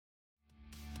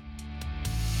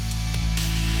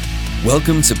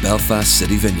Welcome to Belfast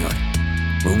City Vineyard,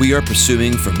 where we are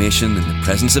pursuing formation in the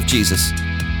presence of Jesus,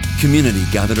 community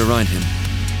gathered around Him,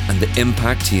 and the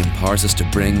impact He empowers us to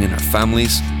bring in our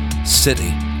families, city,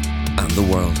 and the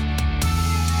world.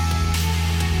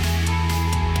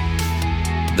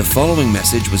 The following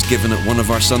message was given at one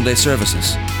of our Sunday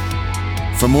services.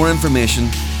 For more information,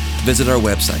 visit our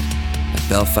website at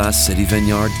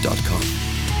belfastcityvineyard.com.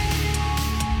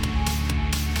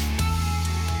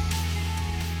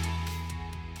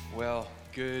 Well,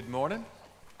 good morning.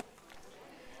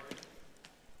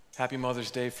 Happy Mother's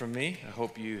Day from me. I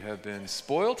hope you have been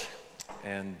spoiled.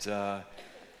 And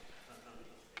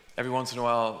every once in a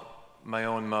while, my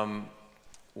own mom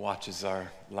watches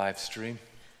our live stream.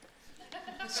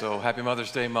 So happy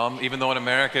Mother's Day, Mom. Even though in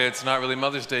America it's not really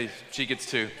Mother's Day, she gets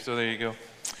two. So there you go.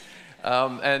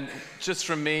 And just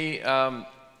from me,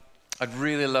 I'd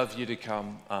really love you to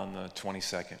come on the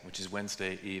 22nd, which is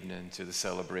Wednesday evening, to the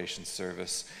celebration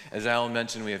service. As Alan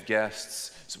mentioned, we have guests,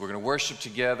 so we're going to worship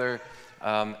together,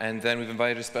 and then we've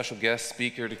invited a special guest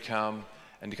speaker to come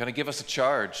and to kind of give us a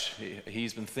charge.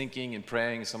 He's been thinking and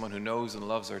praying, someone who knows and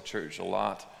loves our church a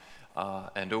lot,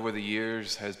 and over the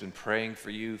years has been praying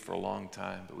for you for a long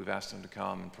time, but we've asked him to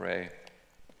come and pray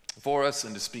for us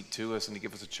and to speak to us and to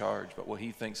give us a charge about what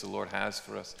he thinks the Lord has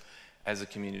for us as a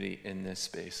community in this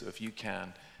space. So if you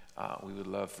can, we would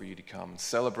love for you to come and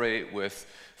celebrate with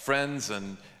friends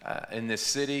and in this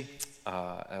city.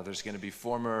 There's going to be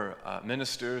former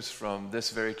ministers from this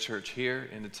very church here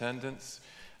in attendance,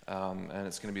 and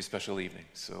it's going to be a special evening.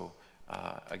 So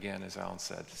again, as Alan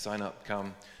said, sign up,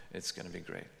 come. It's going to be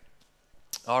great.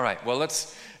 All right, well,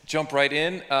 let's jump right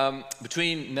in.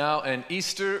 Between now and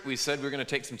Easter, we said we're going to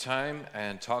take some time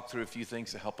and talk through a few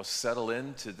things to help us settle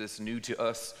into this new to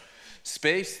us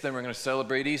space. Then we're going to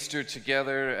celebrate Easter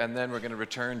together, and then we're going to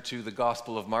return to the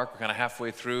Gospel of Mark. We're kind of halfway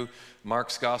through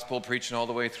Mark's Gospel, preaching all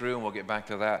the way through, and we'll get back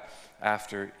to that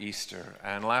after Easter.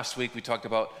 And last week we talked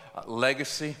about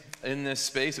legacy in this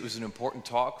space. It was an important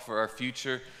talk for our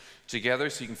future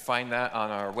together, so you can find that on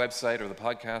our website or the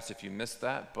podcast if you missed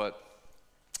that. But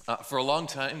for a long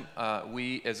time,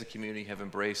 we as a community have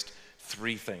embraced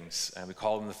three things, and we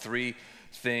call them the three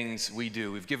things we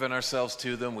do. We've given ourselves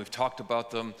to them. We've talked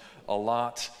about them a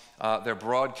lot. They're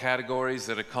broad categories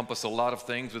that encompass a lot of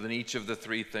things within each of the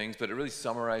three things, but it really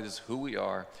summarizes who we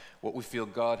are, what we feel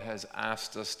God has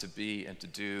asked us to be and to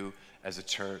do as a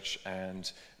church, and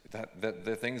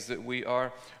the things that we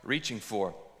are reaching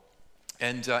for.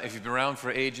 And if you've been around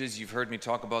for ages, you've heard me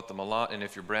talk about them a lot, and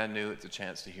if you're brand new, it's a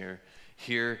chance to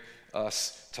hear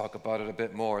us talk about it a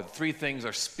bit more. The three things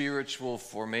are spiritual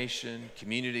formation,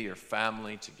 community or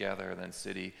family together, and then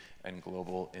city and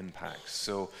global impact.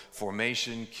 So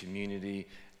formation, community,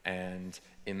 and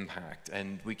impact.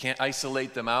 And we can't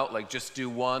isolate them out, like just do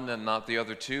one and not the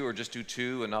other two, or just do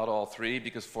two and not all three,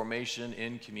 because formation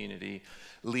in community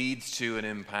leads to an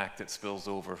impact that spills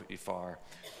over far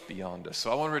beyond us. So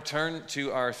I want to return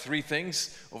to our three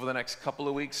things over the next couple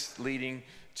of weeks leading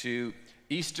to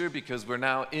Easter, because we're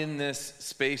now in this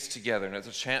space together, and it's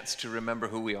a chance to remember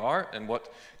who we are and what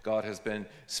God has been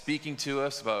speaking to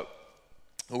us about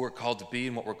who we're called to be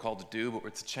and what we're called to do, but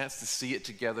it's a chance to see it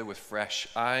together with fresh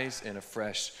eyes in a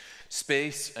fresh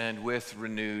space and with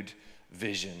renewed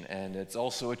vision. And it's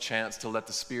also a chance to let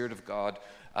the Spirit of God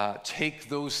take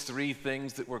those three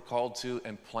things that we're called to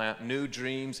and plant new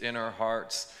dreams in our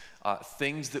hearts,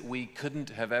 things that we couldn't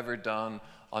have ever done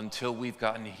until we've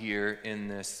gotten here in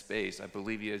this space. I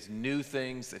believe He has new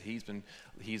things that He's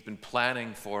been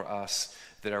planning for us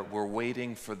that we're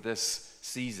waiting for this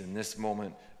season, this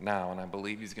moment now. And I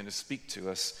believe He's going to speak to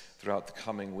us throughout the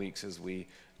coming weeks as we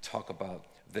talk about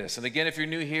this. And again, if you're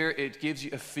new here, it gives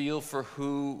you a feel for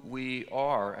who we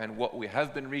are and what we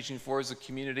have been reaching for as a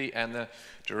community and the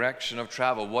direction of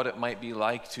travel, what it might be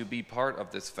like to be part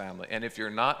of this family. And if you're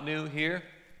not new here,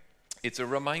 it's a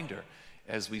reminder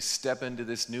as we step into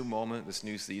this new moment, this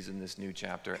new season, this new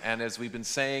chapter. And as we've been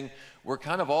saying, we're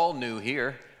kind of all new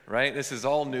here, right? This is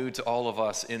all new to all of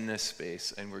us in this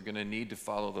space, and we're going to need to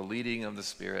follow the leading of the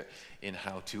Spirit in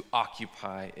how to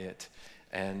occupy it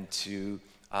and to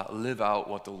live out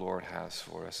what the Lord has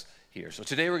for us here. So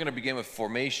today we're going to begin with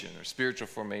formation, or spiritual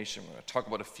formation. We're going to talk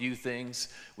about a few things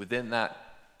within that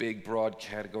big, broad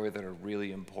category that are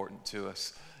really important to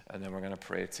us. And then we're going to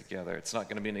pray together. It's not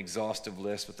going to be an exhaustive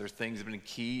list, but there's things that have been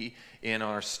key in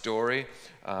our story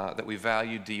that we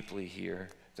value deeply here,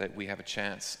 that we have a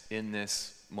chance in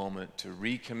this moment to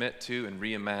recommit to and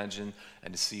reimagine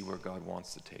and to see where God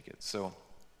wants to take it. So,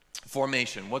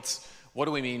 formation. What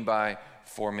do we mean by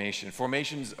formation?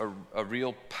 Formation's a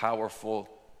real powerful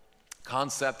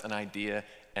concept, an idea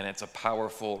and it's a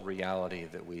powerful reality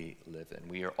that we live in.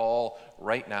 We are all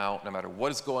right now, no matter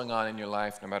what is going on in your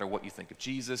life, no matter what you think of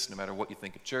Jesus, no matter what you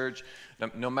think of church,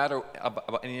 no matter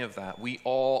about any of that, we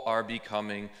all are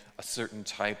becoming a certain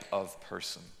type of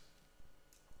person.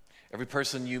 Every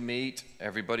person you meet,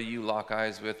 everybody you lock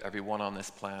eyes with, everyone on this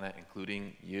planet,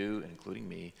 including you, including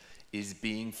me, is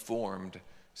being formed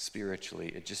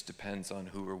spiritually. It just depends on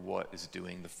who or what is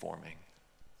doing the forming.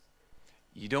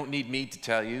 You don't need me to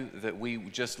tell you that we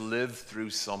just lived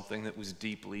through something that was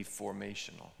deeply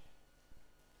formational.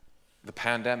 The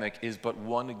pandemic is but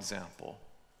one example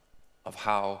of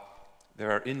how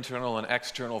there are internal and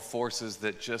external forces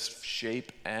that just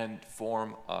shape and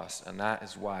form us. And that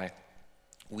is why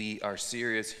we are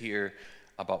serious here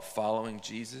about following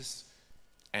Jesus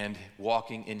and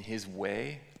walking in his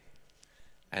way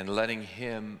and letting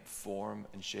him form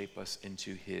and shape us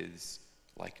into his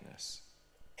likeness.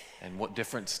 And what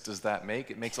difference does that make?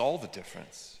 It makes all the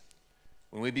difference.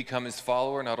 When we become his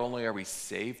follower, not only are we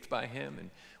saved by him, and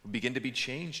we begin to be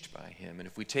changed by him. And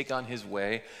if we take on his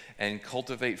way and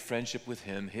cultivate friendship with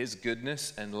him, his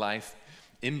goodness and life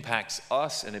impacts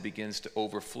us, and it begins to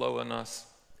overflow in us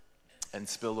and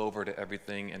spill over to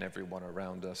everything and everyone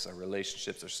around us, our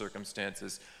relationships, our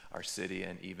circumstances, our city,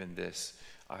 and even this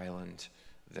island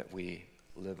that we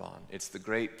live on. It's the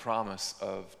great promise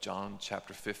of John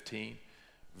chapter 15,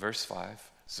 verse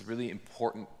 5. It's a really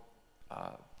important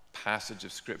passage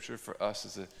of scripture for us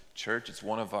as a church. It's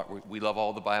one of our, we love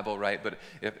all the Bible, right? But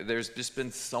if there's just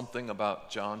been something about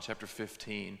John chapter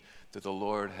 15 that the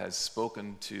Lord has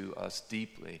spoken to us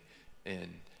deeply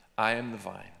in. I am the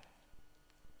vine.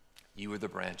 You are the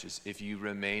branches. If you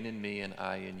remain in me and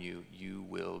I in you, you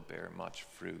will bear much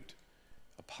fruit.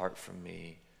 Apart from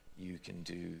me, you can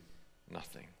do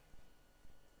nothing.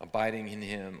 Abiding in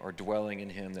him or dwelling in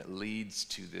him that leads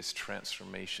to this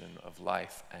transformation of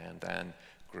life and then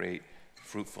great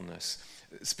fruitfulness.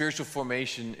 Spiritual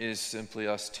formation is simply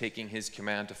us taking his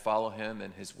command to follow him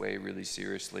and his way really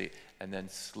seriously, and then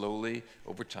slowly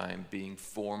over time being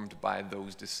formed by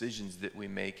those decisions that we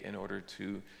make in order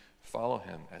to follow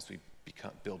him as we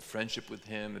build friendship with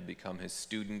him and become his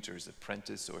student or his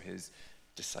apprentice or his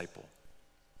disciple.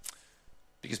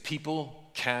 Because people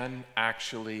can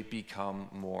actually become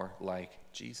more like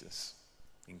Jesus,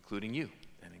 including you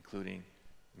and including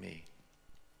me.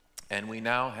 And we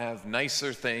now have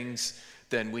nicer things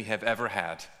than we have ever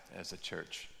had as a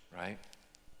church, right?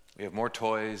 We have more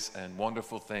toys and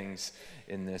wonderful things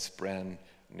in this brand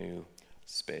new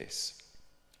space.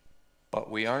 But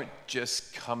we aren't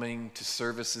just coming to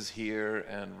services here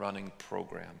and running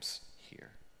programs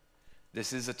here.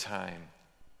 This is a time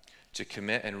to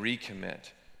commit and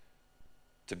recommit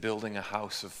to building a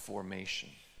house of formation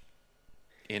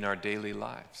in our daily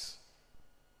lives.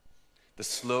 The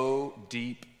slow,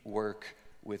 deep work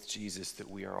with Jesus that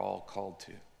we are all called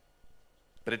to.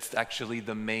 But it's actually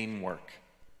the main work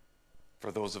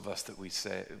for those of us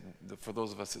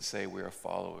that say we are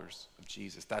followers of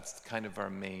Jesus. That's kind of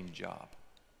our main job,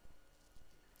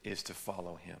 is to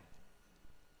follow him.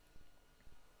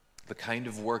 The kind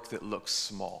of work that looks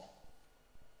small,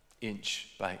 inch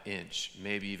by inch,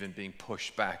 maybe even being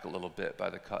pushed back a little bit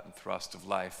by the cut and thrust of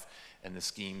life and the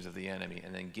schemes of the enemy,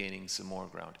 and then gaining some more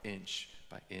ground, inch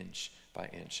by inch by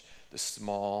inch. The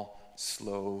small,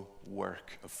 slow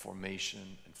work of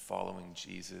formation and following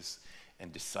Jesus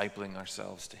and discipling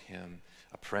ourselves to him,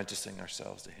 apprenticing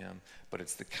ourselves to him. But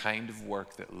it's the kind of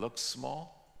work that looks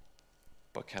small,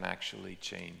 but can actually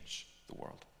change the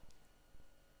world.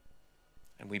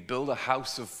 And we build a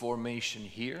house of formation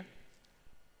here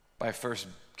by first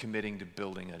committing to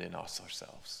building it in us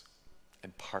ourselves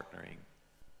and partnering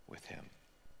with him.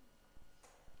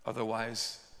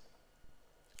 Otherwise,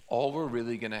 all we're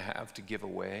really going to have to give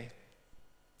away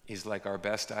is like our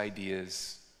best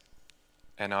ideas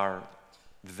and our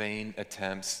vain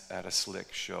attempts at a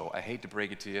slick show. I hate to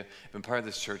break it to you. I've been part of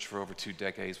this church for over 2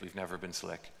 decades. We've never been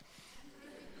slick.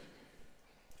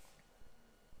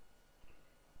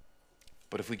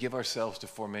 But if we give ourselves to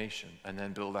formation and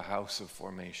then build a house of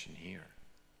formation here,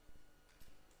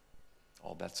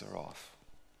 all bets are off.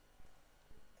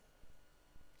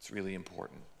 It's really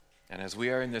important. And as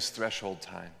we are in this threshold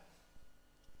time,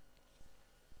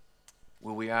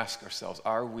 will we ask ourselves,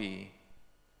 are we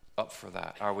up for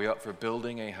that? Are we up for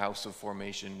building a house of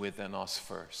formation within us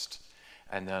first,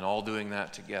 and then all doing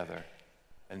that together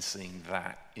and seeing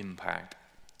that impact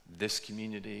this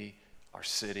community, our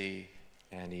city,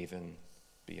 and even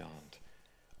beyond?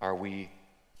 Are we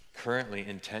currently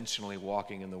intentionally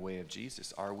walking in the way of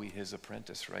Jesus? Are we his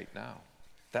apprentice right now?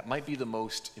 That might be the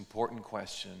most important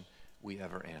question we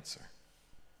ever answer.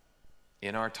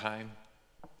 In our time,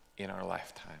 in our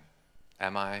lifetime?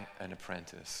 Am I an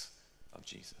apprentice of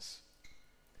Jesus?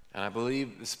 And I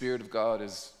believe the Spirit of God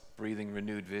is breathing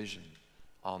renewed vision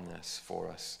on this for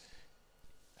us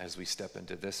as we step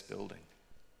into this building.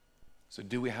 So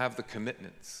do we have the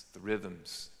commitments, the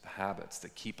rhythms, the habits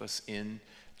that keep us in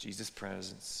Jesus'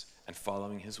 presence and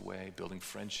following his way, building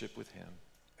friendship with him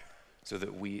so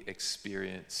that we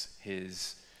experience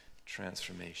his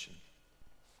transformation?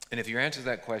 And if your answer to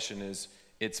that question is,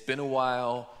 it's been a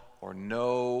while, or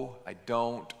no, I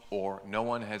don't, or no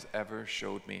one has ever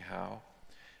showed me how,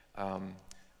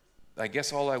 I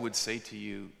guess all I would say to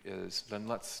you is, then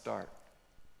let's start.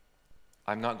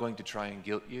 I'm not going to try and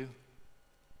guilt you.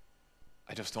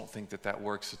 I just don't think that that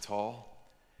works at all.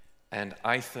 And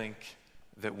I think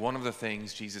that one of the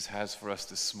things Jesus has for us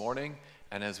this morning,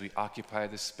 and as we occupy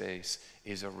this space,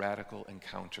 is a radical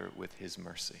encounter with his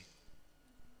mercy,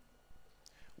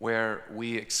 where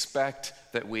we expect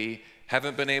that we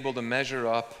haven't been able to measure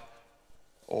up,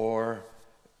 or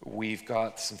we've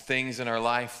got some things in our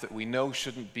life that we know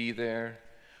shouldn't be there,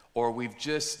 or we've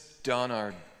just done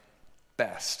our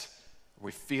best.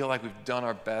 We feel like we've done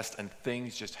our best and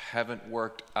things just haven't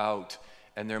worked out.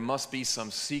 And there must be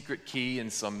some secret key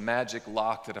and some magic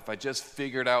lock that if I just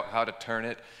figured out how to turn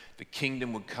it, the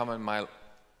kingdom would come in my...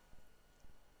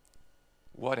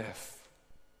 What if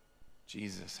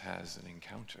Jesus has an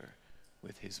encounter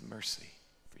with his mercy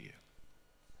for you?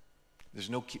 There's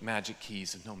no magic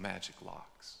keys and no magic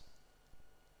locks.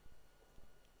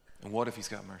 And what if he's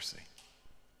got mercy?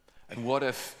 And what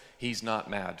if he's not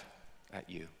mad at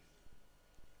you?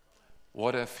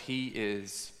 What if he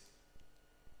is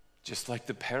just like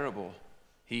the parable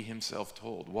he himself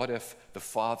told? What if the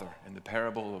father in the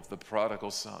parable of the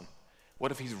prodigal son,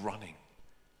 what if he's running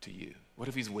to you? What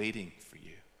if he's waiting for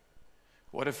you?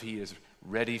 What if he is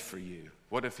ready for you?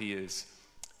 What if he is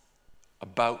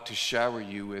about to shower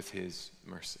you with his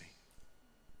mercy,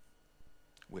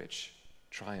 which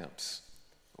triumphs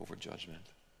over judgment?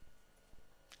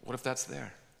 What if that's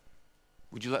there?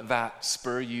 Would you let that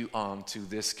spur you on to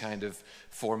this kind of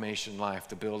formation life,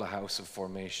 to build a house of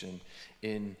formation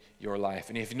in your life?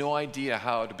 And if you have no idea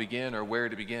how to begin or where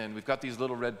to begin, we've got these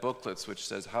little red booklets which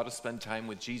says how to spend time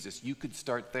with Jesus. You could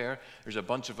start there. There's a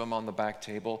bunch of them on the back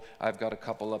table. I've got a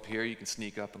couple up here. You can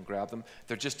sneak up and grab them.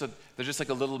 They're just like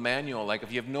a little manual. Like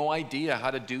if you have no idea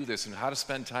how to do this and how to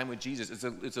spend time with Jesus,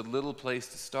 it's a little place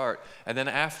to start. And then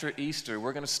after Easter,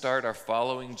 we're going to start our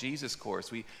Following Jesus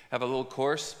course. We have a little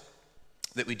course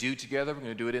that we do together. We're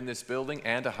going to do it in this building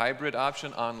and a hybrid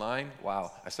option online.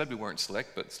 Wow, I said we weren't slick,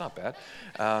 but it's not bad.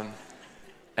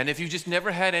 And if you've just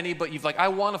never had any, but you've like, I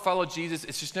want to follow Jesus,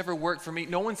 it's just never worked for me.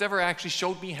 No one's ever actually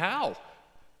showed me how.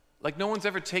 Like no one's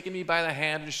ever taken me by the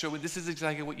hand and showed me this is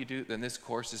exactly what you do, then this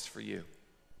course is for you.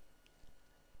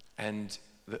 And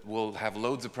we'll have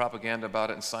loads of propaganda about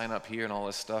it and sign up here and all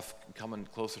this stuff coming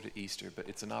closer to Easter, but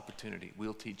it's an opportunity.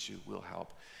 We'll teach you, we'll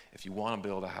help if you want to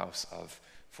build a house of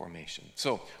formation.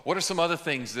 So what are some other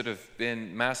things that have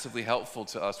been massively helpful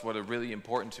to us, what are really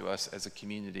important to us as a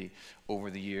community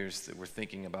over the years that we're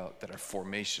thinking about that are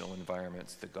formational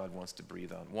environments that God wants to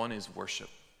breathe on? One is worship.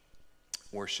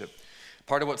 Worship.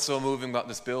 Part of what's so moving about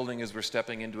this building is we're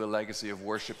stepping into a legacy of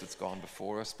worship that's gone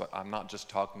before us, but I'm not just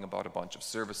talking about a bunch of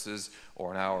services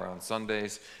or an hour on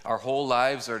Sundays. Our whole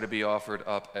lives are to be offered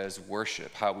up as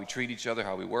worship. How we treat each other,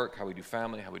 how we work, how we do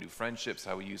family, how we do friendships,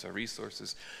 how we use our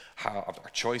resources, how our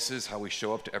choices, how we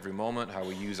show up to every moment, how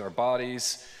we use our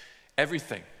bodies.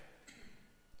 Everything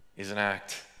is an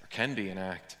act, or can be an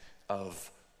act, of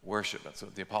worship. That's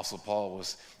what the Apostle Paul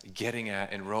was getting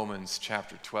at in Romans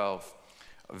chapter 12.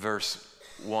 Verse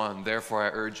 1, therefore I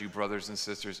urge you, brothers and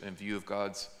sisters, in view of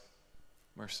God's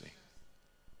mercy,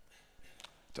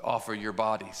 to offer your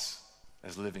bodies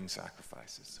as living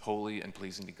sacrifices, holy and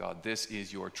pleasing to God. This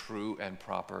is your true and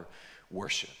proper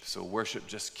worship. So worship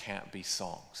just can't be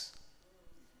songs.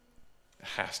 It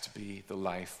has to be the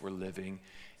life we're living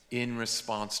in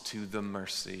response to the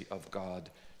mercy of God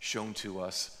shown to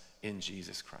us in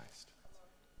Jesus Christ.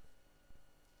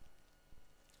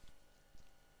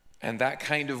 And that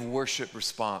kind of worship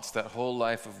response, that whole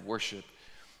life of worship,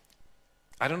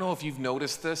 I don't know if you've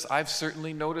noticed this. I've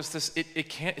certainly noticed this.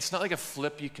 It's not like a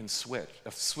flip you can switch.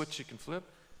 A switch you can flip?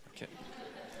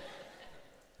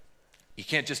 You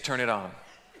can't just turn it on.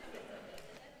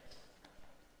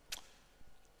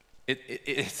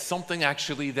 It's something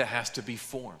actually that has to be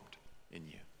formed in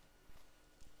you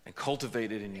and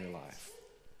cultivated in your life.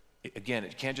 Again,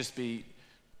 it can't just be,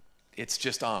 it's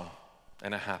just on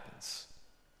and it happens.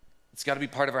 It's got to be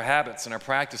part of our habits and our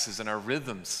practices and our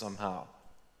rhythms somehow.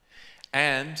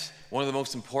 And one of the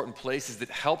most important places that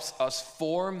helps us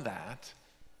form that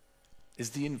is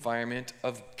the environment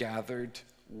of gathered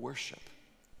worship,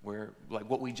 where, like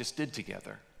what we just did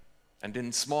together, and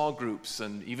in small groups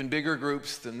and even bigger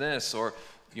groups than this, or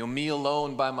me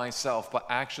alone by myself, but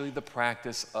actually the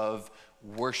practice of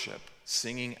worship,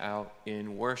 singing out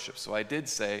in worship. So I did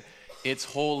say it's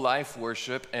whole life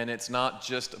worship, and it's not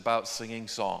just about singing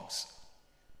songs.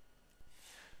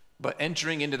 But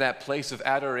entering into that place of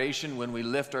adoration when we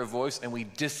lift our voice and we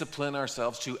discipline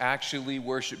ourselves to actually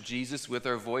worship Jesus with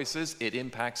our voices, it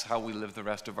impacts how we live the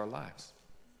rest of our lives.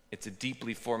 It's a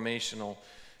deeply formational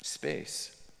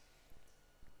space.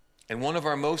 And one of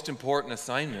our most important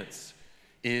assignments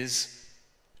is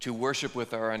to worship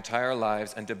with our entire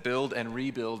lives and to build and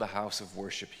rebuild a house of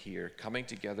worship here. Coming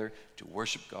together to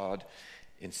worship God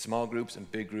in small groups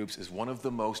and big groups is one of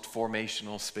the most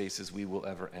formational spaces we will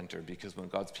ever enter, because when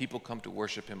God's people come to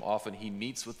worship him, often he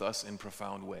meets with us in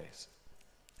profound ways.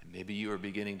 And maybe you are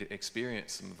beginning to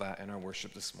experience some of that in our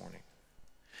worship this morning.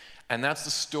 And that's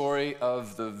the story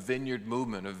of the Vineyard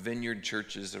movement, of Vineyard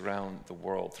churches around the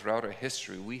world. Throughout our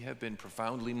history, we have been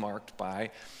profoundly marked by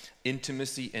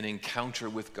intimacy and encounter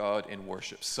with God in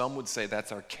worship. Some would say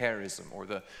that's our charism, or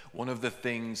one of the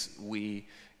things we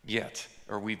get,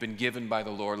 or we've been given by the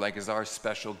Lord, like as our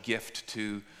special gift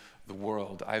to the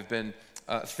world. I've been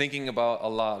thinking a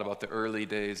lot about the early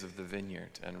days of the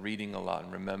Vineyard, and reading a lot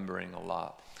and remembering a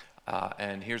lot.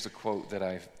 And here's a quote that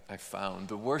I found.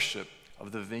 The worship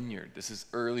of the Vineyard, this is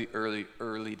early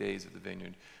days of the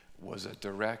Vineyard, was a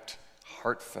direct,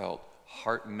 heartfelt,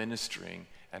 heart-ministering,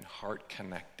 and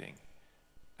heart-connecting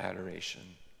adoration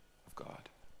of God.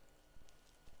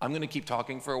 I'm going to keep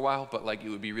talking for a while, but it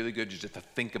would be really good just to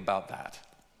think about that.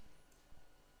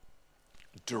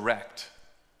 Direct,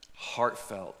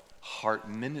 heartfelt,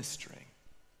 heart-ministering,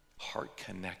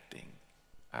 heart-connecting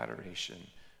adoration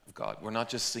of God. We're not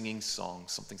just singing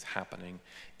songs, something's happening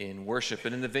in worship.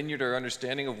 And in the Vineyard, our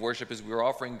understanding of worship is we're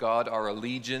offering God our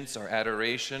allegiance, our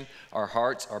adoration, our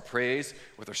hearts, our praise,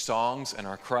 with our songs and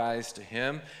our cries to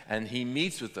him. And he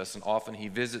meets with us, and often he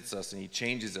visits us, and he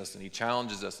changes us, and he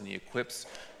challenges us, and he equips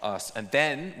us. And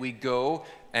then we go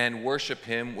and worship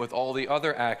him with all the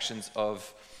other actions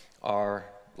of our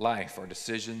life, our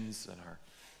decisions, and our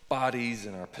bodies,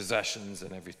 and our possessions,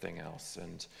 and everything else.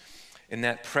 And in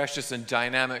that precious and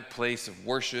dynamic place of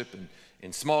worship, and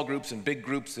in small groups and big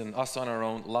groups and us on our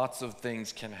own, lots of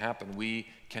things can happen. We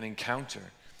can encounter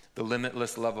the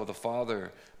limitless love of the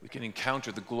Father. We can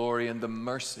encounter the glory and the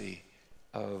mercy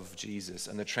of Jesus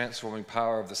and the transforming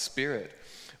power of the Spirit.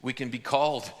 We can be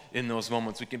called in those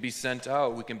moments. We can be sent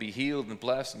out. We can be healed and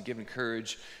blessed and given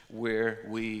courage where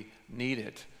we need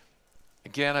it.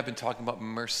 Again, I've been talking about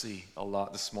mercy a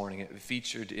lot this morning. It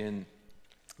featured in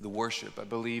the worship. I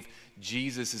believe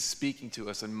Jesus is speaking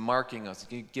to us and marking us.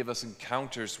 He can give us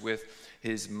encounters with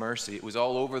his mercy. It was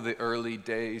all over the early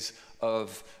days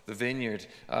of the Vineyard.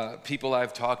 People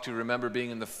I've talked to remember being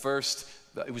in the first,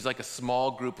 it was like a small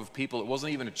group of people. It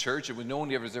wasn't even a church. It was no one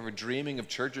was ever dreaming of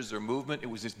churches or movement. It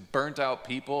was just burnt out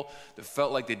people that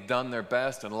felt like they'd done their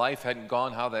best and life hadn't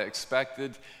gone how they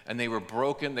expected, and they were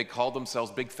broken. They called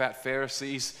themselves big fat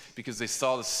Pharisees because they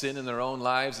saw the sin in their own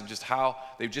lives and just how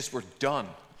they just were done.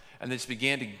 And they just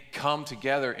began to come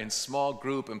together in small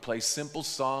group and play simple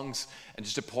songs and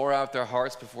just to pour out their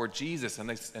hearts before Jesus.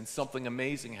 And something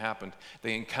amazing happened.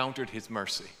 They encountered his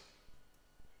mercy.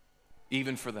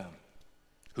 Even for them,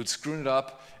 who'd screwed it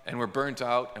up and were burnt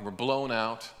out and were blown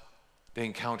out, they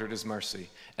encountered his mercy.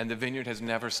 And the Vineyard has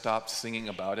never stopped singing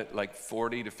about it,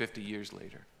 40 to 50 years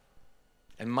later.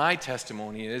 And my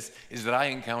testimony is that I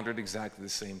encountered exactly the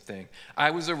same thing.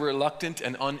 I was a reluctant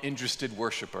and uninterested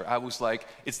worshiper. I was like,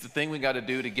 it's the thing we got to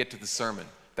do to get to the sermon.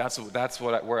 That's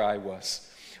where I was.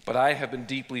 But I have been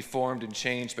deeply formed and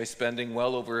changed by spending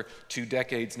well over 2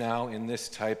 decades now in this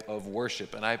type of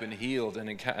worship. And I've been healed,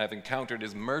 and I've encountered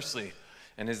his mercy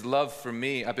and his love for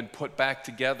me. I've been put back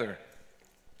together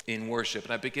in worship,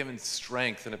 and I've been given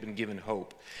strength, and I've been given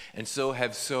hope, and so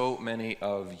have so many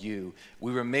of you.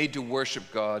 We were made to worship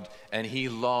God, and he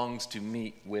longs to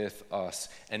meet with us,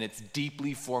 and it's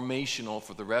deeply formational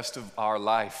for the rest of our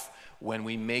life when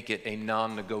we make it a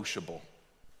non-negotiable.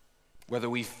 Whether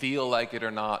we feel like it or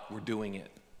not, we're doing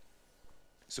it.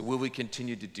 So will we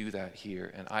continue to do that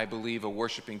here? And I believe a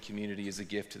worshiping community is a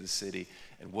gift to the city.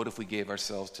 And what if we gave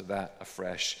ourselves to that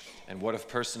afresh? And what if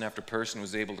person after person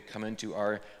was able to come into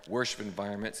our worship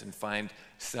environments and find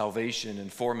salvation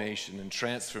and formation and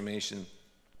transformation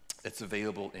that's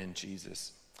available in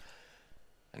Jesus?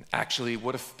 And actually,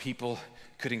 what if people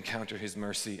could encounter his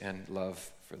mercy and love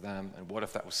for them? And what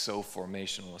if that was so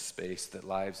formational a space that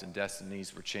lives and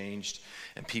destinies were changed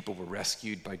and people were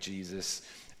rescued by Jesus?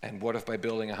 And what if by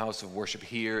building a house of worship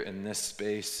here in this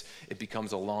space, it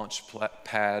becomes a launch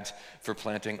pad for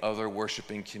planting other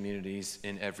worshiping communities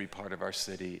in every part of our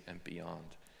city and beyond?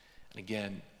 And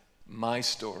again, my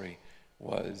story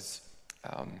was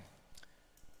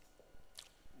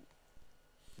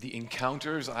the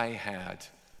encounters I had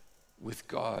with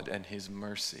God and his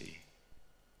mercy.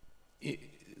 It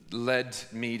led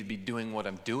me to be doing what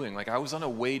I'm doing. Like, I was on a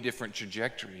way different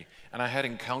trajectory, and I had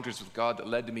encounters with God that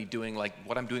led to me doing like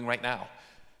what I'm doing right now.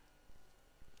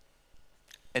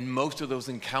 And most of those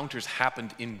encounters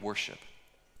happened in worship.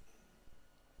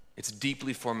 It's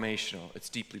deeply formational. It's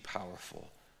deeply powerful.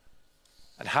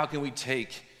 And how can we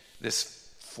take this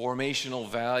formational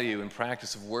value and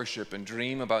practice of worship and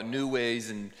dream about new ways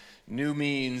and new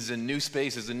means and new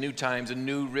spaces and new times and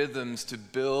new rhythms to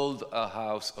build a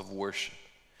house of worship?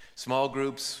 Small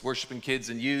groups, worshiping kids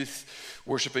and youth,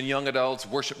 worshiping young adults,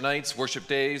 worship nights, worship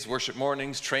days, worship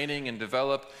mornings, training and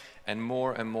develop, and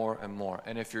more and more and more.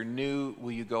 And if you're new,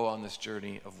 will you go on this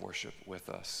journey of worship with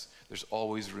us? There's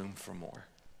always room for more.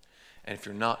 And if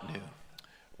you're not new,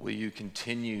 will you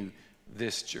continue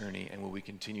this journey, and will we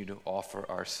continue to offer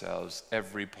ourselves,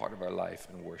 every part of our life,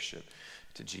 in worship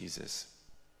to Jesus?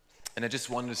 And I just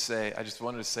wanted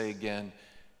to say again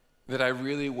that I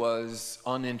really was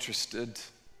uninterested,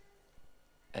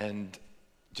 and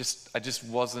I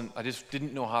just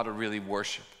didn't know how to really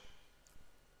worship.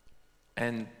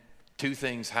 And two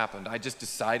things happened. I just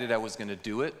decided I was going to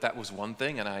do it. That was one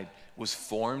thing, and I was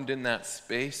formed in that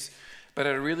space. But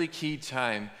at a really key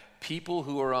time, people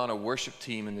who were on a worship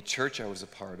team in the church I was a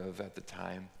part of at the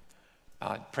time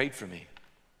prayed for me,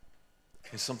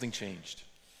 and something changed.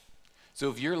 So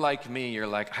if you're like me, you're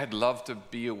like, I'd love to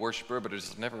be a worshiper, but I've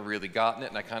just never really gotten it,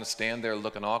 and I kind of stand there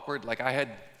looking awkward. Like, I had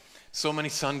so many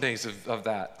Sundays of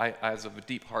that. I have a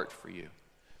deep heart for you,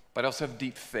 but I also have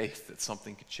deep faith that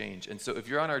something could change. And so if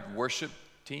you're on our worship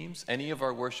teams, any of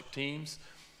our worship teams,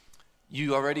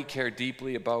 you already care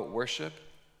deeply about worship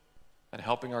and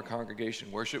helping our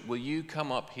congregation worship. Will you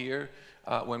come up here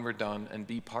when we're done and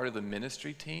be part of the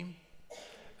ministry team?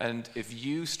 And if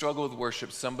you struggle with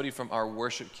worship, somebody from our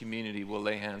worship community will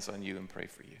lay hands on you and pray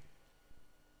for you.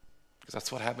 Because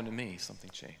that's what happened to me. Something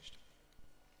changed.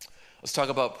 Let's talk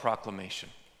about proclamation.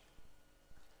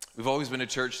 We've always been a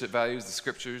church that values the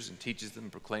scriptures and teaches them,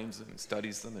 proclaims them, and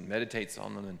studies them, and meditates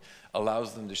on them, and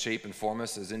allows them to shape and form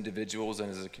us as individuals and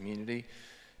as a community.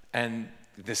 And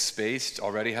this space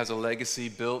already has a legacy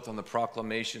built on the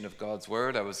proclamation of God's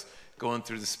word. I was going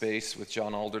through the space with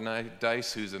John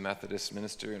Alderdice, who's a Methodist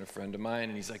minister and a friend of mine,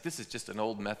 and he's like, this is just an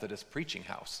old Methodist preaching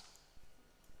house.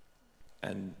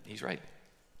 And he's right.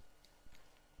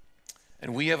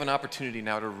 And we have an opportunity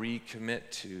now to recommit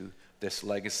to this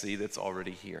legacy that's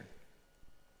already here.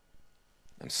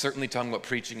 I'm certainly talking about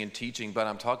preaching and teaching, but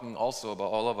I'm talking also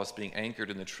about all of us being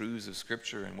anchored in the truths of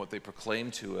Scripture and what they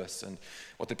proclaim to us and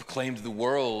what they proclaim to the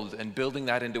world, and building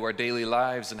that into our daily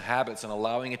lives and habits and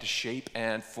allowing it to shape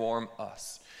and form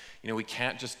us. You know, we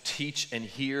can't just teach and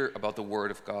hear about the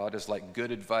Word of God as like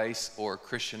good advice or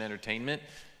Christian entertainment,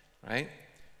 right?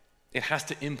 It has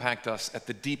to impact us at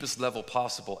the deepest level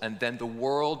possible, and then the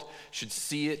world should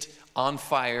see it on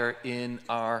fire in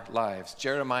our lives.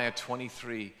 Jeremiah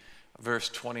 23, verse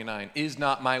 29, is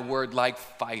not my word like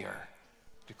fire,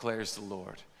 declares the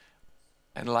Lord,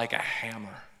 and like a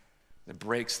hammer that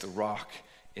breaks the rock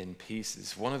in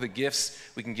pieces. One of the gifts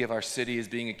we can give our city is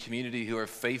being a community who are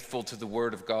faithful to the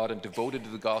word of God and devoted to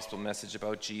the gospel message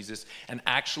about Jesus, and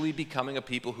actually becoming a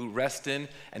people who rest in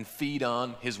and feed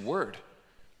on his word,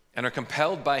 and are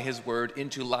compelled by his word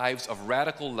into lives of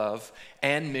radical love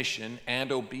and mission and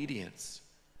obedience.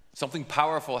 Something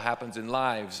powerful happens in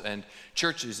lives and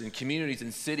churches and communities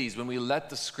and cities when we let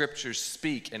the scriptures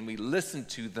speak and we listen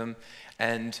to them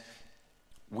and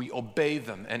we obey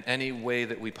them in any way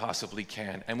that we possibly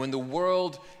can. And when the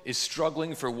world is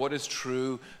struggling for what is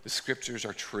true, the scriptures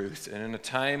are truth. And in a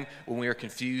time when we are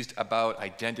confused about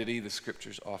identity, the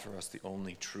scriptures offer us the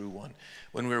only true one.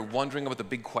 When we're wondering about the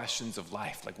big questions of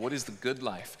life, like what is the good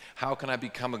life? How can I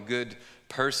become a good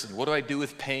person? What do I do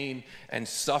with pain and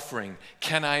suffering?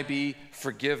 Can I be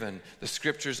forgiven? The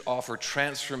scriptures offer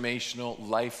transformational,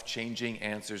 life-changing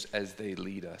answers as they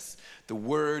lead us. The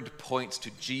word points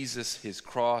to Jesus, his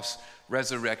cross,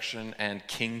 resurrection, and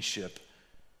kingship.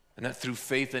 And that through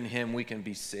faith in him, we can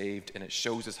be saved. And it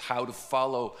shows us how to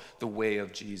follow the way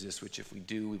of Jesus, which if we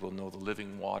do, we will know the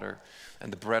living water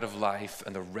and the bread of life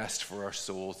and the rest for our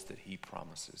souls that he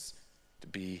promises to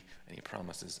be, and he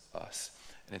promises us.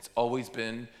 And it's always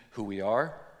been who we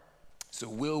are. So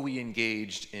will we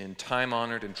engage in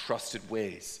time-honored and trusted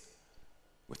ways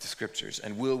with the scriptures?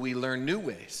 And will we learn new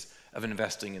ways of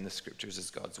investing in the scriptures as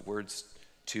God's words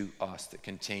to us that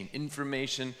contain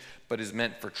information but is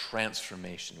meant for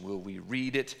transformation. Will we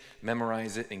read it,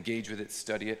 memorize it, engage with it,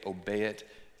 study it, obey it,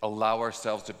 allow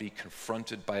ourselves to be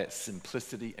confronted by its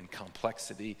simplicity and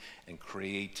complexity and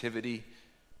creativity,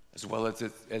 as well as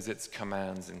its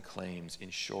commands and claims? In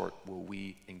short, will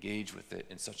we engage with it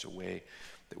in such a way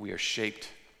that we are shaped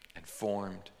and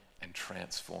formed and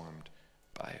transformed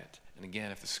by it? And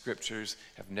again, if the scriptures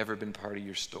have never been part of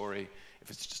your story, if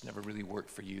it's just never really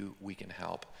worked for you, we can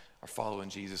help. Our Following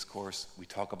Jesus course, we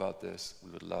talk about this.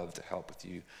 We would love to help with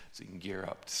you so you can gear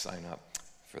up to sign up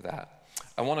for that.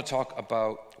 I want to talk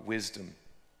about wisdom.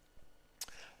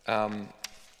 But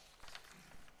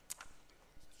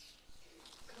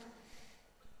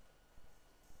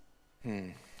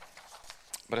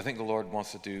I think the Lord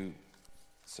wants to do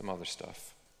some other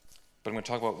stuff. But I'm going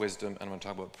to talk about wisdom and I'm going to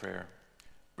talk about prayer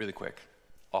really quick,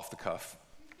 off the cuff.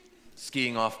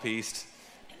 Skiing off piste.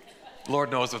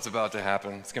 Lord knows what's about to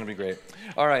happen. It's going to be great.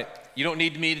 All right. You don't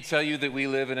need me to tell you that we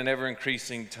live in an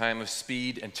ever-increasing time of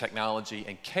speed and technology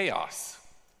and chaos.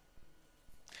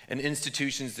 And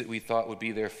institutions that we thought would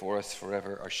be there for us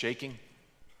forever are shaking.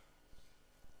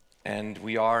 And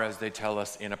we are, as they tell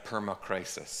us, in a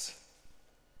perma-crisis.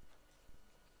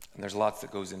 And there's lots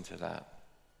that goes into that.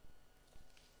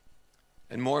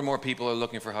 And more people are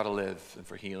looking for how to live and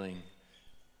for healing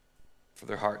for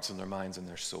their hearts and their minds and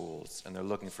their souls. And they're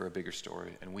looking for a bigger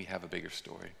story. And we have a bigger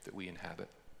story that we inhabit.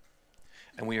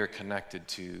 And we are connected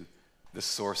to the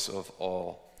source of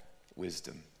all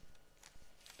wisdom.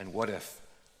 And what if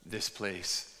this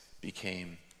place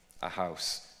became a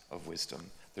house of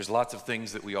wisdom? There's lots of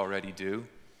things that we already do.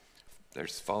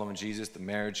 There's Following Jesus, the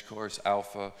marriage course,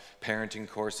 Alpha, parenting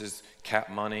courses, Cap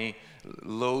Money,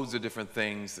 loads of different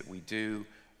things that we do.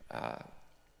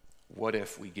 What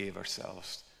if we gave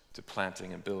ourselves to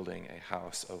planting and building a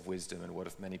house of wisdom? And what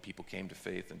if many people came to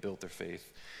faith and built their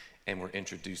faith and were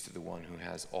introduced to the one who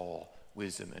has all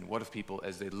wisdom? And what if people,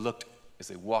 as they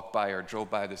walked by or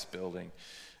drove by this building,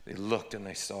 they looked and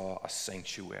they saw a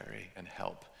sanctuary and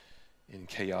help in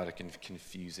chaotic and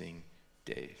confusing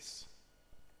days?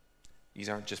 These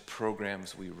aren't just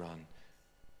programs we run.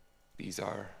 These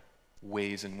are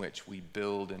ways in which we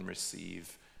build and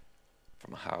receive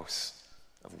from a house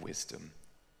of wisdom.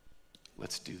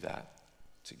 Let's do that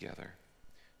together.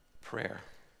 Prayer.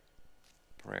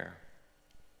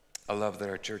 I love that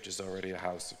our church is already a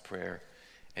house of prayer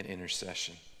and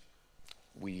intercession.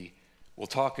 We will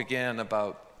talk again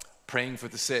about praying for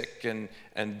the sick and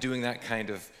doing that kind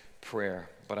of prayer,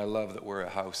 but I love that we're a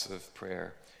house of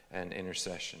prayer and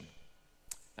intercession.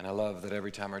 And I love that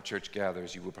every time our church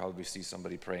gathers, you will probably see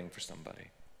somebody praying for somebody.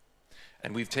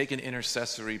 And we've taken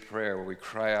intercessory prayer where we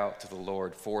cry out to the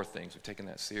Lord for things. We've taken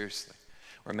that seriously.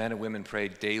 Where men and women pray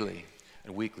daily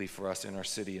and weekly for us in our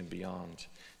city and beyond.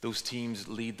 Those teams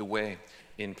lead the way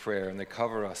in prayer, and they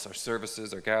cover us, our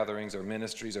services, our gatherings, our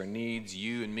ministries, our needs,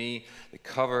 you and me. They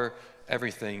cover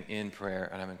everything in prayer,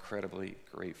 and I'm incredibly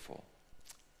grateful.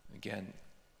 Again,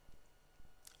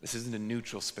 this isn't a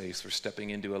neutral space. We're stepping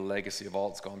into a legacy of all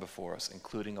that's gone before us,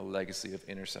 including a legacy of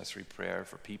intercessory prayer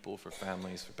for people, for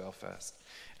families, for Belfast.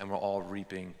 And we're all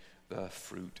reaping the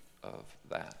fruit of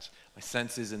that. My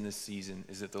sense is in this season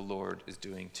is that the Lord is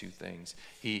doing two things.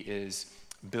 He is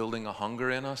building a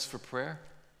hunger in us for prayer,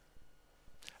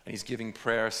 and he's giving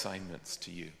prayer assignments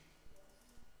to you.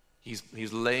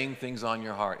 He's laying things on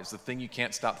your heart. It's the thing you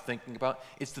can't stop thinking about.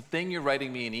 It's the thing you're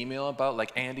writing me an email about,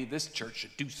 like, Andy, this church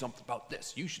should do something about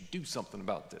this. You should do something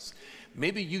about this.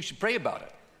 Maybe you should pray about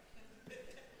it.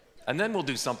 And then we'll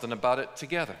do something about it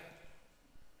together.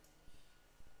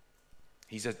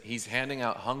 He's handing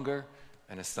out hunger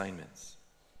and assignments.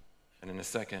 And in a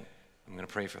second, I'm going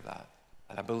to pray for that.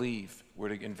 And I believe we're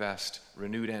to invest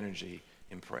renewed energy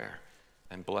in prayer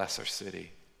and bless our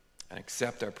city and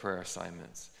accept our prayer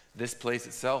assignments. This place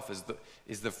itself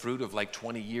is the fruit of like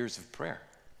 20 years of prayer.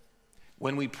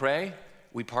 When we pray,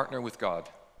 we partner with God.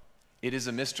 It is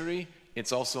a mystery.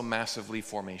 It's also massively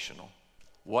formational.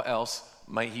 What else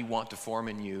might he want to form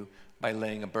in you by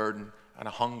laying a burden and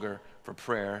a hunger for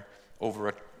prayer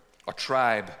over a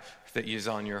tribe that is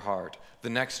on your heart, the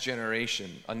next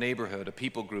generation, a neighborhood, a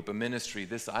people group, a ministry,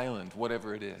 this island,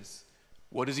 whatever it is?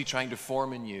 What is he trying to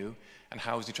form in you, and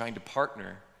how is he trying to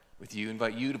partner with you,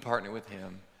 invite you to partner with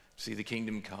him, see the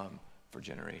kingdom come for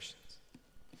generations?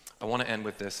 I want to end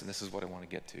with this, and this is what I want to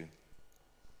get to.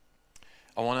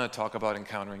 I want to talk about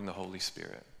encountering the Holy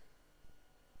Spirit,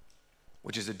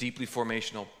 which is a deeply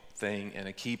formational thing and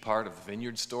a key part of the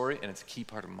Vineyard story, and it's a key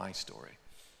part of my story.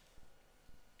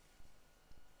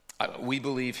 We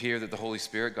believe here that the Holy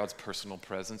Spirit, God's personal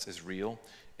presence, is real,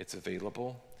 it's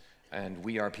available, and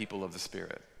we are people of the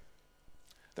Spirit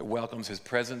that welcomes his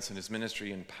presence and his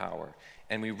ministry and power.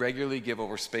 And we regularly give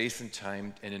over space and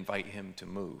time and invite him to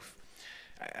move.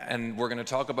 And we're going to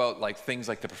talk about like things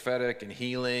like the prophetic and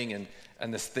healing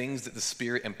and the things that the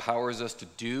Spirit empowers us to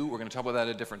do. We're going to talk about that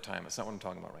at a different time. That's not what I'm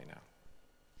talking about right now.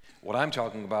 What I'm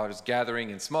talking about is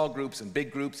gathering in small groups and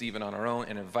big groups, even on our own,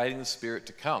 and inviting the Spirit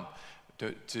to come,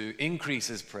 to increase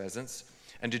his presence,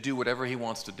 and to do whatever he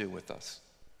wants to do with us.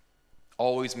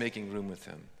 Always making room with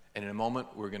him. And in a moment,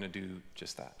 we're going to do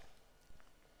just that.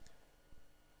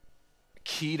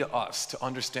 Key to us, to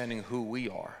understanding who we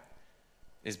are,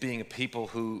 is being a people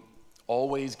who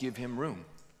always give him room.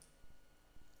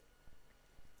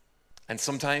 And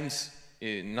sometimes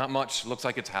not much looks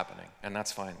like it's happening, and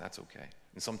that's fine, that's okay.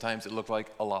 And sometimes it looks like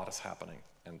a lot is happening,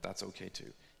 and that's okay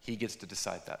too. He gets to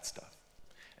decide that stuff.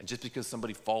 And just because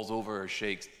somebody falls over or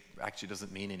shakes actually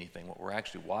doesn't mean anything. What we're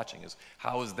actually watching is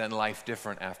how is then life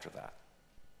different after that?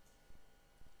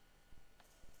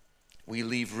 We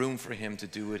leave room for him to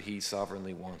do what he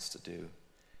sovereignly wants to do.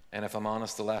 And if I'm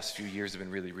honest, the last few years have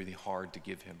been really, really hard to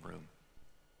give him room,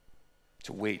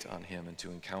 to wait on him and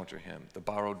to encounter him. The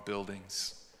borrowed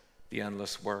buildings, the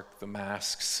endless work, the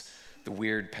masks, the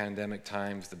weird pandemic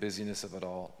times, the busyness of it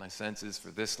all. My sense is for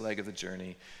this leg of the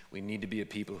journey, we need to be a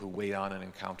people who wait on and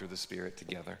encounter the Spirit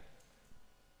together.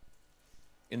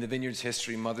 In the Vineyard's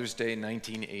history, Mother's Day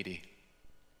 1980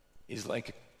 is like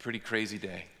a pretty crazy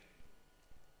day.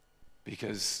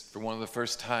 Because for one of the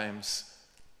first times,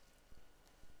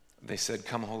 they said,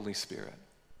 "Come, Holy Spirit."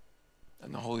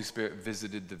 And the Holy Spirit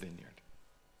visited the vineyard.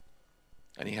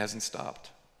 And he hasn't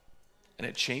stopped. And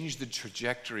it changed the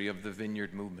trajectory of the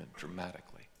vineyard movement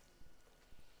dramatically.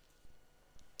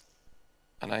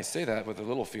 And I say that with a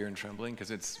little fear and trembling because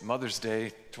it's Mother's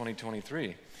Day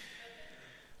 2023.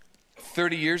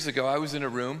 30 years ago, I was in a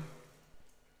room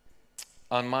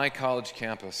on my college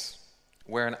campus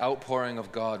where an outpouring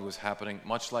of God was happening,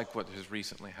 much like what has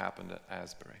recently happened at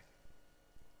Asbury.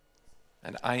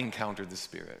 And I encountered the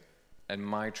Spirit, and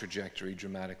my trajectory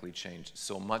dramatically changed,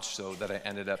 so much so that I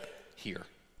ended up here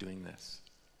doing this,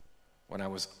 when I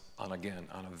was on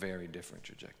a very different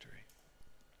trajectory.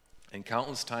 And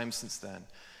countless times since then,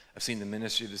 I've seen the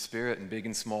ministry of the Spirit in big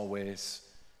and small ways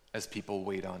as people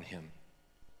wait on him.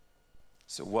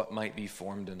 So what might be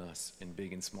formed in us in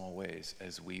big and small ways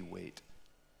as we wait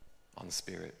on the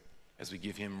Spirit, as we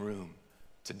give him room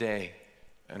today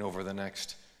and over the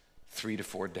next 3 to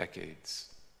 4 decades,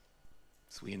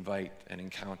 as we invite and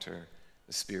encounter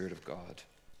the Spirit of God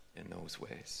in those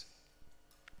ways.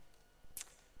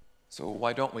 So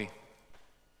why don't we?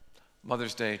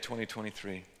 Mother's Day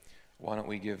 2023, why don't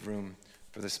we give room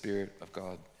for the Spirit of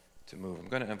God to move? I'm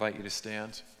going to invite you to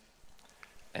stand.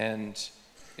 And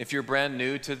if you're brand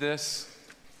new to this,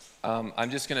 I'm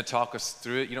just going to talk us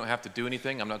through it. You don't have to do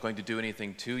anything. I'm not going to do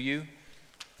anything to you.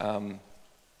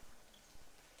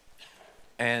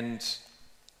 And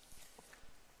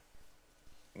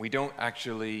we don't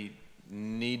actually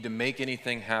need to make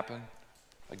anything happen.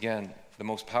 Again,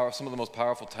 some of the most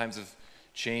powerful times of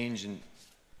change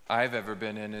I've ever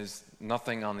been in is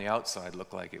nothing on the outside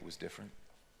looked like it was different.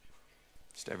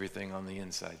 Just everything on the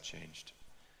inside changed.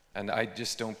 And I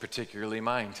just don't particularly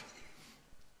mind.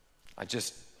 I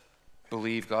just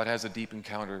believe God has a deep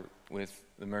encounter with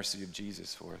the mercy of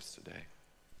Jesus for us today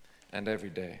and every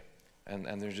day.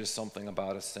 And there's just something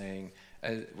about us saying,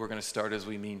 we're going to start as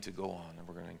we mean to go on, and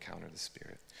we're going to encounter the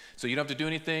Spirit. So you don't have to do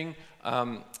anything.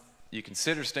 You can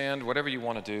sit or stand, whatever you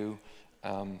want to do.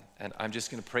 And I'm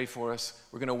just going to pray for us.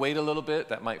 We're going to wait a little bit.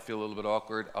 That might feel a little bit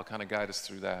awkward. I'll kind of guide us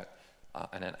through that.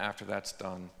 And then after that's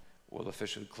done, we'll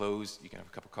officially close. You can have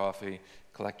a cup of coffee,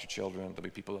 collect your children. There'll be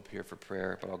people up here for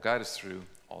prayer, but I'll guide us through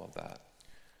all of that.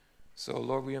 So,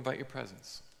 Lord, we invite your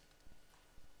presence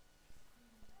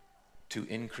to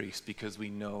increase because we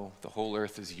know the whole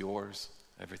earth is yours,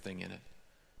 everything in it.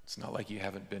 It's not like you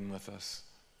haven't been with us.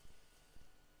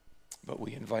 But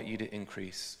we invite you to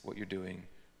increase what you're doing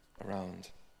around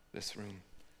this room.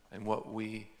 And what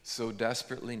we so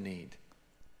desperately need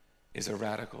is a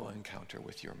radical encounter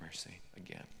with your mercy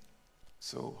again.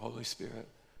 So, Holy Spirit,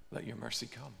 let your mercy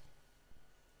come.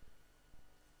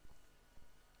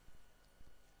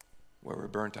 Where we're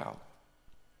burnt out,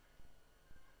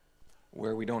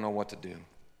 where we don't know what to do,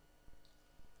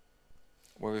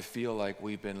 where we feel like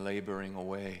we've been laboring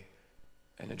away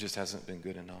and it just hasn't been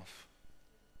good enough,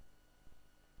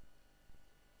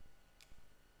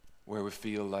 where we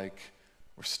feel like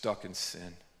we're stuck in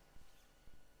sin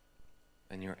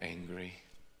and you're angry,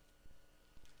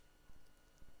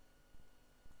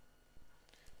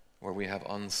 where we have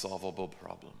unsolvable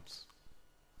problems.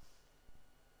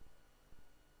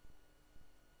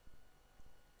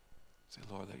 Say,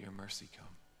 Lord, let your mercy come.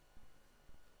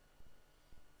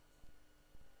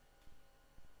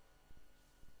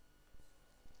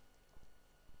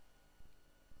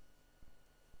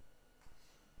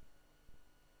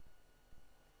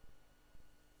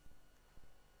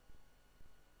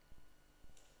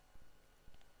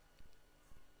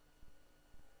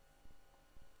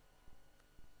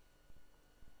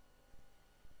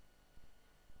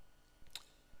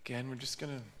 Again, we're just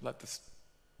going to let the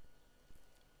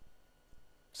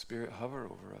Spirit hover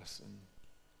over us. And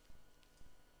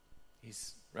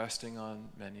He's resting on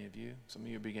many of you. Some of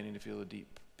you are beginning to feel a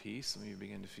deep peace. Some of you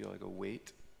begin to feel like a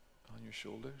weight on your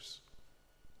shoulders.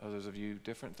 Others of you,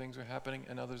 different things are happening.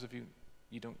 And others of you,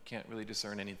 can't really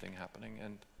discern anything happening.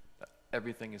 And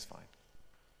everything is fine.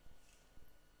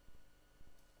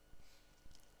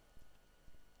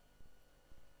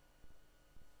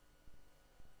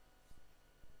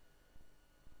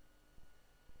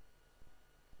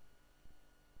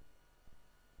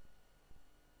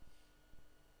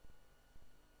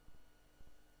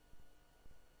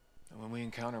 When we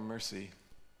encounter mercy,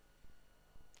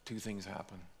 two things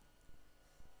happen.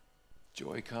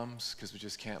 Joy comes because we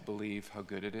just can't believe how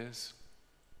good it is,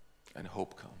 and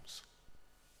hope comes.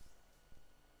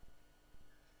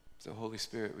 So Holy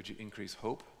Spirit, would you increase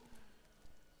hope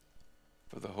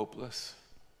for the hopeless?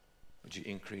 Would you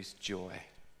increase joy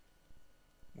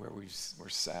where we're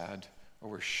sad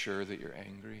or we're sure that you're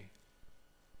angry?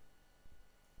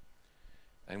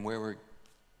 And where we're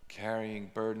carrying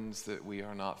burdens that we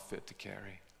are not fit to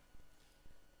carry,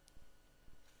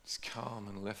 just come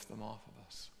and lift them off of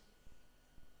us.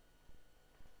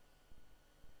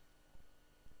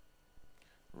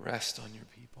 Rest on your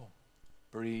people.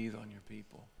 Breathe on your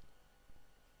people.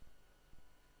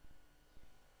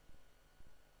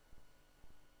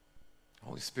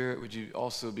 Holy Spirit, would you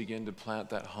also begin to plant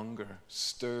that hunger,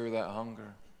 stir that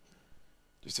hunger?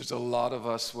 Just there's a lot of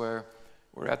us where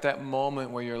we're at that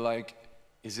moment where you're like,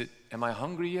 am I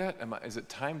hungry yet? Is it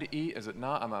time to eat? Is it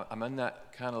not? I'm in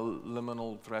that kind of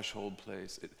liminal threshold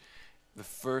place. The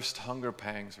first hunger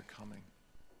pangs are coming.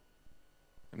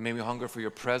 And may we hunger for your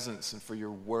presence and for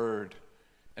your word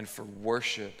and for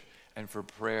worship and for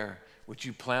prayer. Would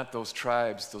you plant those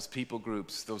tribes, those people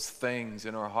groups, those things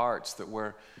in our hearts that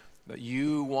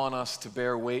you want us to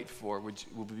bear weight for? Will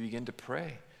we begin to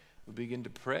pray? We'll begin to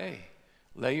pray.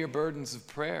 Lay your burdens of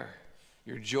prayer,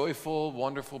 your joyful,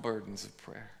 wonderful burdens of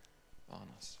prayer on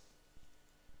us.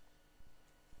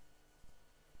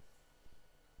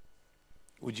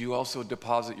 Would you also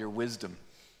deposit your wisdom?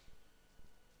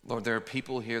 Lord, there are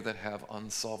people here that have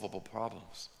unsolvable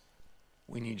problems.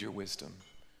 We need your wisdom.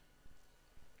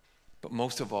 But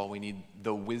most of all, we need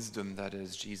the wisdom that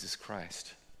is Jesus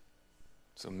Christ.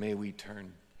 So may we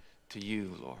turn to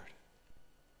you, Lord.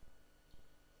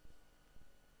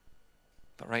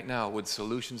 But right now, would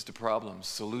solutions to problems,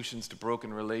 solutions to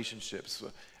broken relationships,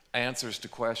 answers to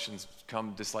questions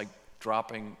come just like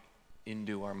dropping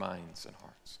into our minds and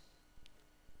hearts?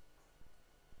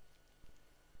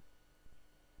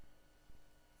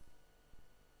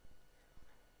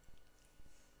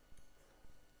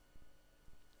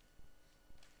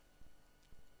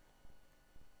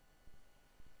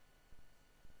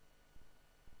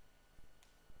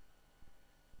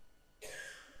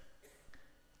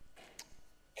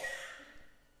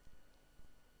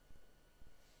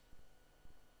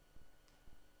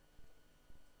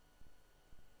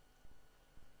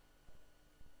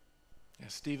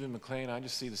 Stephen McLean, I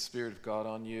just see the Spirit of God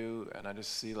on you, and I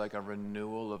just see like a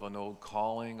renewal of an old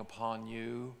calling upon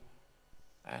you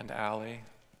and Allie.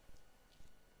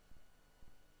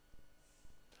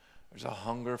 There's a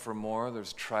hunger for more.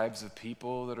 There's tribes of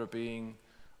people that are being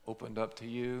opened up to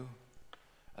you,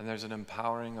 and there's an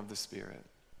empowering of the Spirit.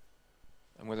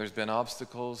 And where there's been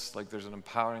obstacles, like there's an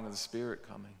empowering of the Spirit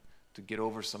coming to get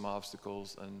over some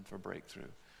obstacles and for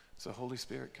breakthrough. So Holy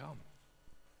Spirit, come.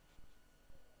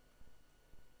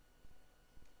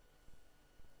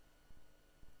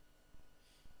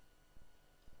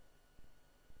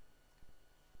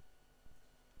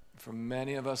 For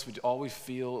many of us, we always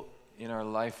feel in our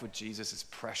life with Jesus is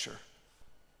pressure.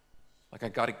 Like, I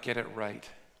got to get it right.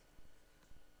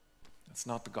 That's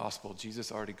not the gospel.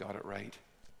 Jesus already got it right.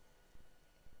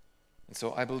 And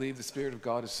so I believe the Spirit of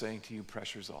God is saying to you,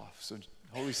 pressure's off. So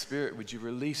Holy Spirit, would you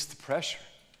release the pressure?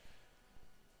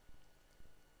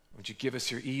 Would you give us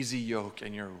your easy yoke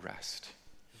and your rest?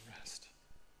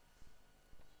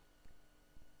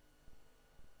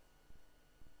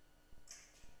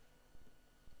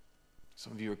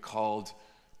 Some of you are called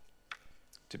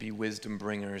to be wisdom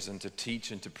bringers and to teach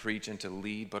and to preach and to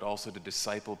lead, but also to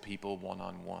disciple people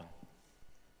one-on-one.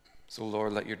 So,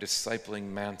 Lord, let your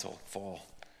discipling mantle fall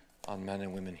on men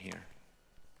and women here.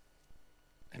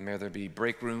 And may there be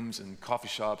break rooms and coffee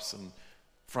shops and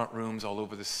front rooms all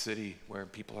over the city where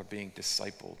people are being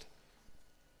discipled.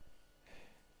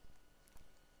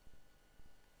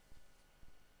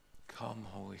 Come,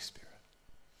 Holy Spirit.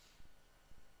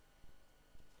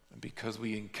 And because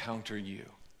we encounter you,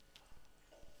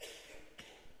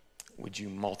 would you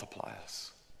multiply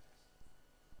us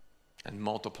and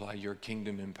multiply your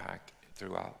kingdom impact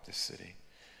throughout this city?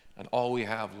 And all we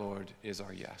have, Lord, is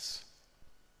our yes.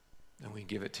 And we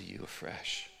give it to you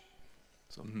afresh.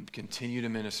 So continue to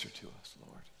minister to us,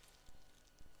 Lord.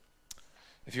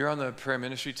 If you're on the prayer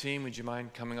ministry team, would you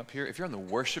mind coming up here? If you're on the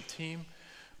worship team,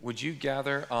 would you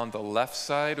gather on the left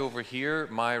side over here,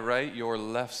 my right, your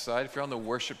left side? If you're on the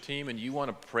worship team and you want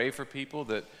to pray for people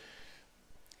that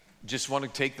just want to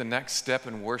take the next step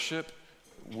in worship,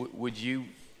 would you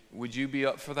be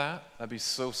up for that? That'd be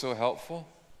so helpful.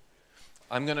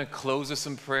 I'm going to close us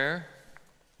in prayer.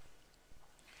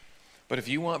 But if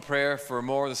you want prayer for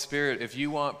more of the Spirit, if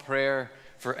you want prayer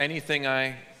for anything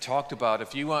I talked about,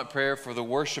 if you want prayer for the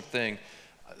worship thing,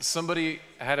 somebody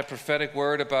had a prophetic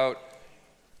word about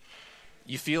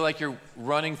you feel like you're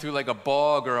running through like a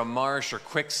bog or a marsh or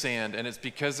quicksand, and it's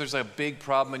because there's a big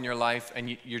problem in your life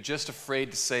and you're just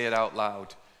afraid to say it out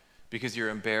loud because you're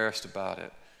embarrassed about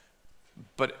it.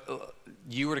 But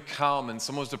you were to come and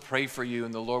someone was to pray for you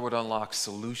and the Lord would unlock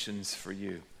solutions for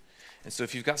you. And so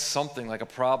if you've got something like a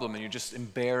problem and you're just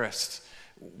embarrassed,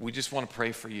 we just want to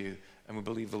pray for you, and we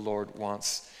believe the Lord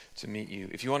wants to meet you.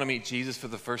 If you want to meet Jesus for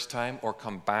the first time or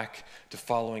come back to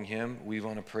following him, we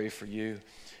want to pray for you.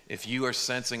 If you are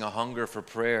sensing a hunger for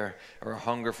prayer or a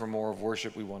hunger for more of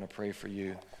worship, we want to pray for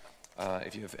you.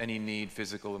 If you have any need,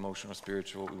 physical, emotional,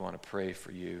 spiritual, we want to pray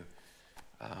for you.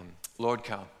 Lord,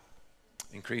 come.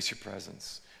 Increase your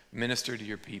presence. Minister to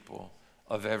your people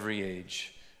of every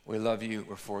age. We love you,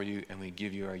 we're for you, and we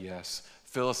give you our yes.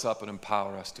 Fill us up and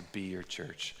empower us to be your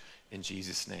church. In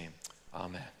Jesus' name,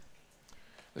 amen.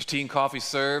 There's tea and coffee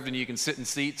served, and you can sit in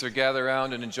seats or gather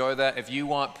around and enjoy that. If you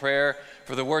want prayer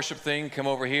for the worship thing, come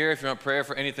over here. If you want prayer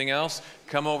for anything else,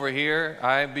 come over here.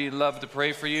 I'd be love to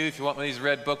pray for you. If you want one of these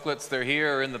red booklets, they're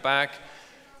here or in the back.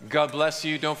 God bless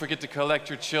you. Don't forget to collect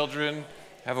your children.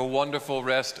 Have a wonderful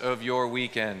rest of your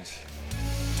weekend.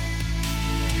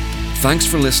 Thanks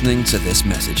for listening to this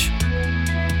message.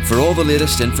 For all the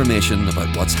latest information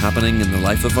about what's happening in the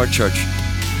life of our church,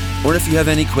 or if you have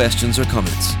any questions or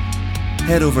comments,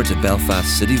 head over to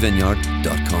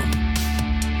belfastcityvineyard.com.